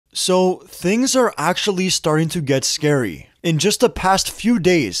So things are actually starting to get scary. In just the past few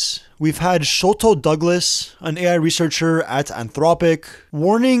days, we've had Shoto Douglas, an AI researcher at Anthropic,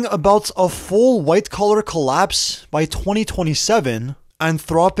 warning about a full white-collar collapse by 2027,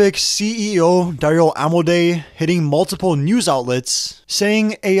 Anthropic CEO Dario Amodei hitting multiple news outlets,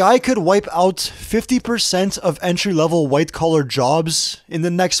 saying AI could wipe out 50% of entry-level white-collar jobs in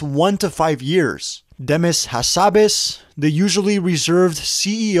the next 1 to 5 years. Demis Hassabis, the usually reserved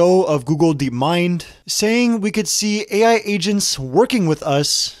CEO of Google DeepMind, saying we could see AI agents working with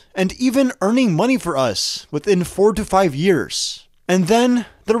us and even earning money for us within 4 to 5 years. And then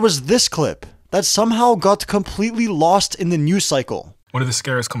there was this clip that somehow got completely lost in the news cycle. One of the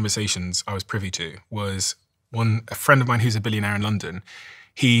scariest conversations I was privy to was a friend of mine who's a billionaire in London.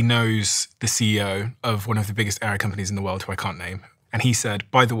 He knows the CEO of one of the biggest AI companies in the world, who I can't name. And he said,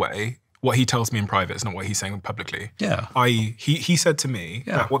 by the way, what he tells me in private is not what he's saying publicly. Yeah. He said to me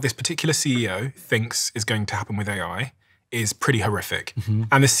that what this particular CEO thinks is going to happen with AI is pretty horrific.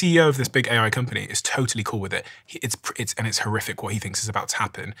 And the CEO of this big AI company is totally cool with it. It's horrific what he thinks is about to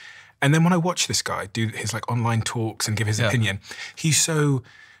happen. And then when I watch this guy do his like online talks and give his opinion, he's so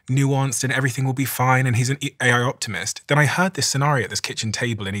nuanced and everything will be fine and he's an AI optimist. Then I heard this scenario at this kitchen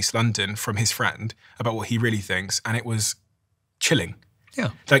table in East London from his friend about what he really thinks, and it was chilling.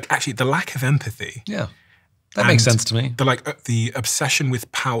 Yeah. Like actually the lack of empathy. Yeah. That makes sense to me. The obsession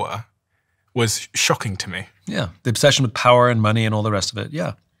with power was shocking to me. Yeah. The obsession with power and money and all the rest of it.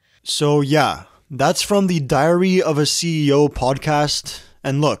 Yeah. So yeah, that's from the Diary of a CEO podcast.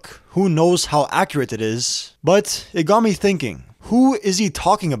 And look, who knows how accurate it is, but it got me thinking, who is he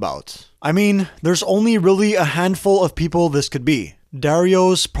talking about? I mean, there's only really a handful of people this could be.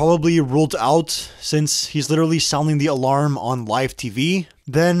 Dario's probably ruled out since he's literally sounding the alarm on live TV.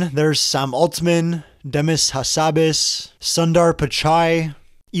 Then there's Sam Altman, Demis Hassabis, Sundar Pichai,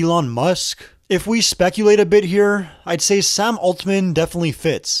 Elon Musk. If we speculate a bit here, I'd say Sam Altman definitely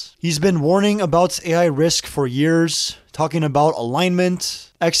fits. He's been warning about AI risk for years, talking about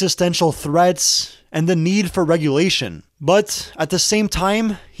alignment, existential threats, and the need for regulation. But at the same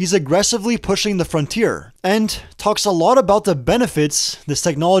time, he's aggressively pushing the frontier and talks a lot about the benefits this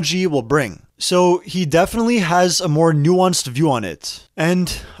technology will bring. So he definitely has a more nuanced view on it.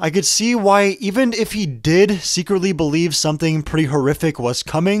 And I could see why, even if he did secretly believe something pretty horrific was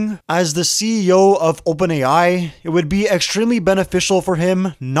coming, as the CEO of OpenAI, it would be extremely beneficial for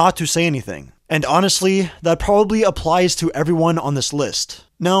him not to say anything. And honestly, that probably applies to everyone on this list.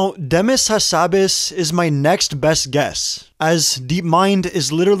 Now, Demis Hassabis is my next best guess, as DeepMind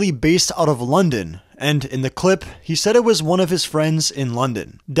is literally based out of London, and in the clip, he said it was one of his friends in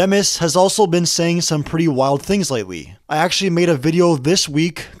London. Demis has also been saying some pretty wild things lately. I actually made a video this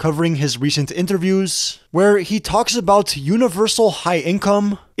week covering his recent interviews, where he talks about universal high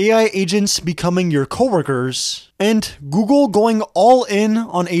income, AI agents becoming your coworkers, and Google going all in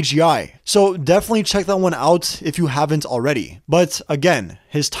on AGI. So definitely check that one out if you haven't already. But again,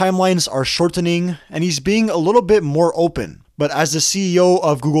 his timelines are shortening and he's being a little bit more open. But as the CEO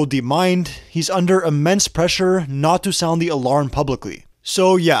of Google DeepMind, he's under immense pressure not to sound the alarm publicly.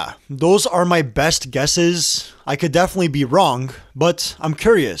 So yeah, those are my best guesses. I could definitely be wrong, but I'm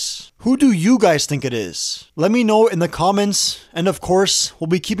curious. Who do you guys think it is? Let me know in the comments, and of course, we'll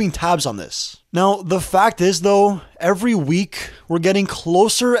be keeping tabs on this. Now, the fact is though, every week, we're getting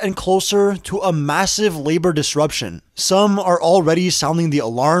closer and closer to a massive labor disruption. Some are already sounding the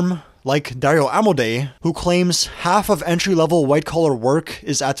alarm, like Dario Amodei, who claims half of entry-level white-collar work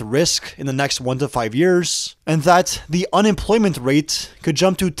is at risk in the next 1 to 5 years, and that the unemployment rate could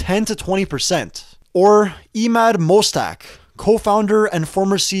jump to 10 to 20%. Or Emad Mostak, co-founder and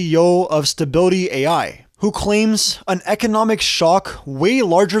former CEO of Stability AI, who claims an economic shock way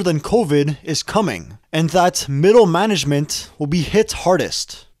larger than COVID is coming, and that middle management will be hit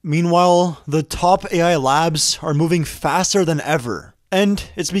hardest. Meanwhile, the top AI labs are moving faster than ever. And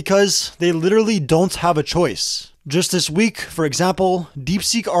it's because they literally don't have a choice. Just this week, for example,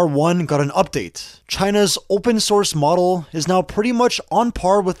 DeepSeek R1 got an update. China's open source model is now pretty much on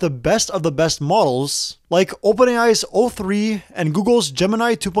par with the best of the best models, like OpenAI's O3 and Google's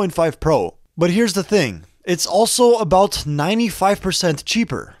Gemini 2.5 Pro. But here's the thing, it's also about 95%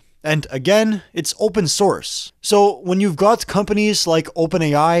 cheaper. And again, it's open source. So when you've got companies like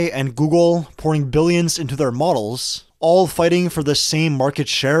OpenAI and Google pouring billions into their models, all fighting for the same market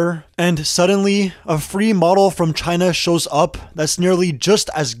share, and suddenly a free model from China shows up that's nearly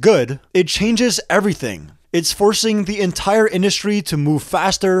just as good, it changes everything. It's forcing the entire industry to move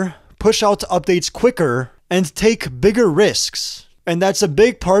faster, push out updates quicker, and take bigger risks. And that's a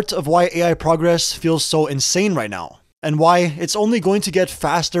big part of why AI progress feels so insane right now. and why it's only going to get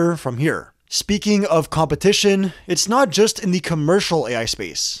faster from here. Speaking of competition, it's not just in the commercial AI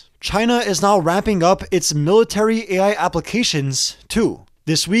space. China is now ramping up its military AI applications too.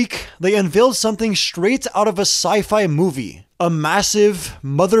 This week, they unveiled something straight out of a sci-fi movie, a massive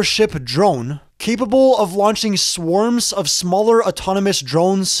Mothership drone capable of launching swarms of smaller autonomous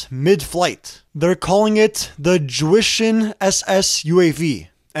drones mid-flight. They're calling it the Jiutian SS UAV.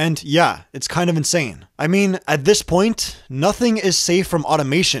 And yeah, it's kind of insane. I mean, at this point, nothing is safe from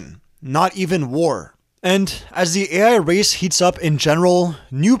automation. Not even war. And as the AI race heats up in general,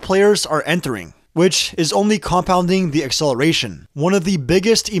 new players are entering, which is only compounding the acceleration. One of the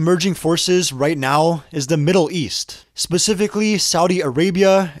biggest emerging forces right now is the Middle East, specifically Saudi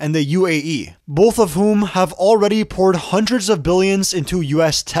Arabia and the UAE, both of whom have already poured hundreds of billions into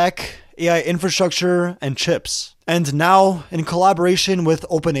US tech, AI infrastructure, and chips. And now, in collaboration with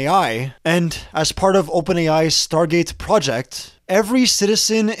OpenAI, and as part of OpenAI's Stargate project, every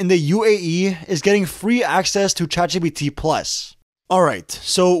citizen in the UAE is getting free access to ChatGPT Plus. Alright,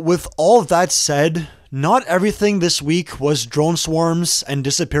 so with all that said, not everything this week was drone swarms and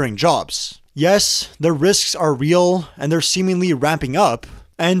disappearing jobs. Yes, the risks are real and they're seemingly ramping up,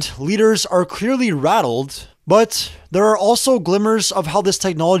 and leaders are clearly rattled, but there are also glimmers of how this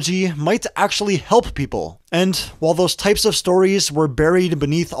technology might actually help people. And while those types of stories were buried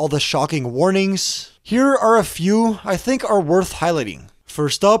beneath all the shocking warnings, here are a few I think are worth highlighting.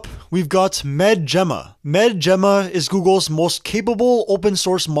 First up, we've got MedGemma. MedGemma is Google's most capable open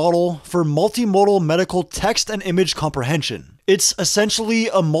source model for multimodal medical text and image comprehension. It's essentially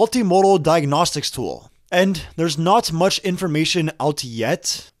a multimodal diagnostics tool. And there's not much information out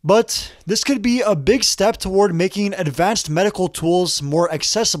yet, but this could be a big step toward making advanced medical tools more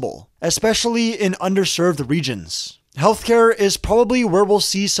accessible, especially in underserved regions. Healthcare is probably where we'll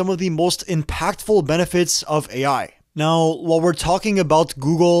see some of the most impactful benefits of AI. Now, while we're talking about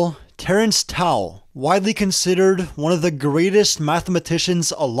Google, Terrence, widely considered one of the greatest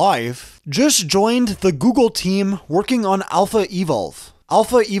mathematicians alive, just joined the Google team working on AlphaEvolve.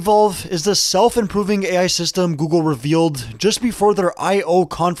 AlphaEvolve is the self-improving AI system Google revealed just before their I/O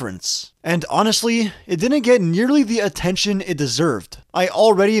conference. And honestly, it didn't get nearly the attention it deserved. I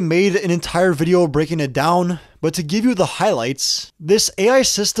already made an entire video breaking it down, but to give you the highlights, this AI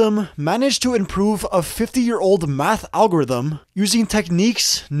system managed to improve a 50-year-old math algorithm using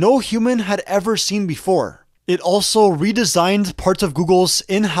techniques no human had ever seen before. It also redesigned parts of Google's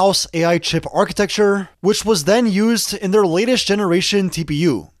in-house AI chip architecture, which was then used in their latest generation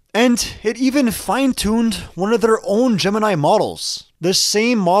TPU. And it even fine-tuned one of their own Gemini models, the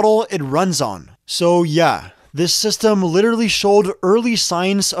same model it runs on. So yeah, this system literally showed early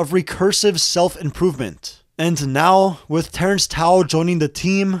signs of recursive self-improvement. And now, with Terrence joining the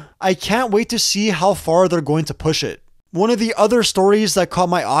team, I can't wait to see how far they're going to push it. One of the other stories that caught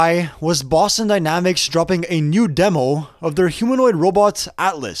my eye was Boston Dynamics dropping a new demo of their humanoid robot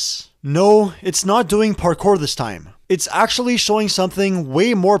Atlas. No, it's not doing parkour this time. It's actually showing something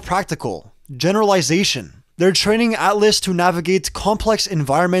way more practical: generalization. They're training Atlas to navigate complex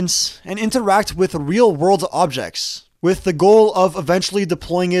environments and interact with real-world objects, with the goal of eventually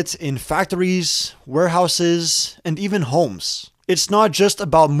deploying it in factories, warehouses, and even homes. It's not just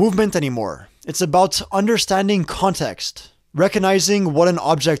about movement anymore. It's about understanding context, recognizing what an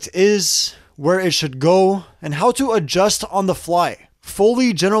object is, where it should go, and how to adjust on the fly.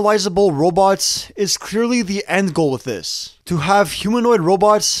 Fully generalizable robots is clearly the end goal with this. To have humanoid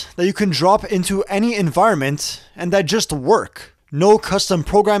robots that you can drop into any environment and that just work. No custom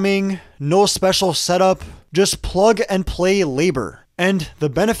programming, no special setup, just plug and play labor. And the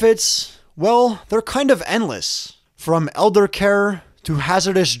benefits, well, they're kind of endless. From elder care, to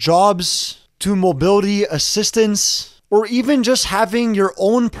hazardous jobs, to mobility assistance, or even just having your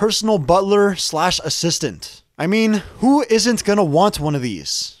own personal butler/assistant. I mean, who isn't gonna want one of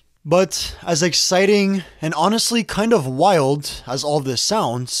these? But as exciting and honestly kind of wild as all this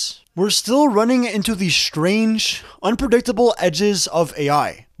sounds, we're still running into the strange, unpredictable edges of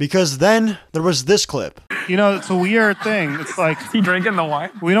AI. Because then there was this clip. You know, it's a weird thing. It's like... Is he drinking the wine?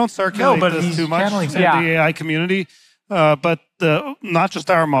 We don't circulate this too much in the AI community. But not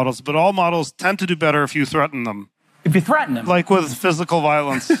just our models, but all models tend to do better if you threaten them. If you threaten them. Like with physical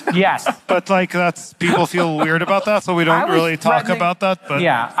violence. Yes. But like people feel weird about that, so we don't really talk about that. But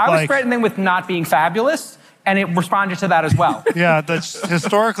yeah, I was threatening with not being fabulous, and it responded to that as well. Yeah, that's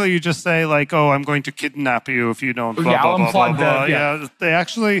historically you just say like, oh, I'm going to kidnap you if you don't blah, I'll blah, blah, unplug blah. Yeah, they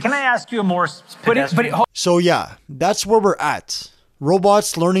actually... Can I ask you a more... So yeah, that's where we're at.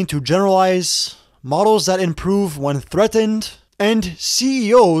 Robots learning to generalize, models that improve when threatened, and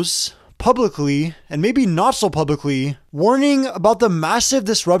CEOs publicly, and maybe not so publicly, warning about the massive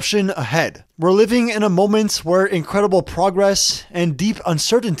disruption ahead. We're living in a moment where incredible progress and deep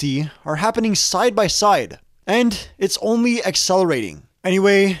uncertainty are happening side by side, and it's only accelerating.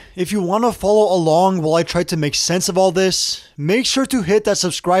 Anyway, if you want to follow along while I try to make sense of all this, make sure to hit that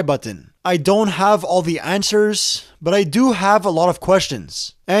subscribe button. I don't have all the answers, but I do have a lot of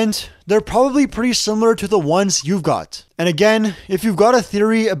questions. And they're probably pretty similar to the ones you've got. And again, if you've got a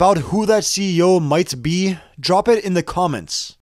theory about who that CEO might be, drop it in the comments.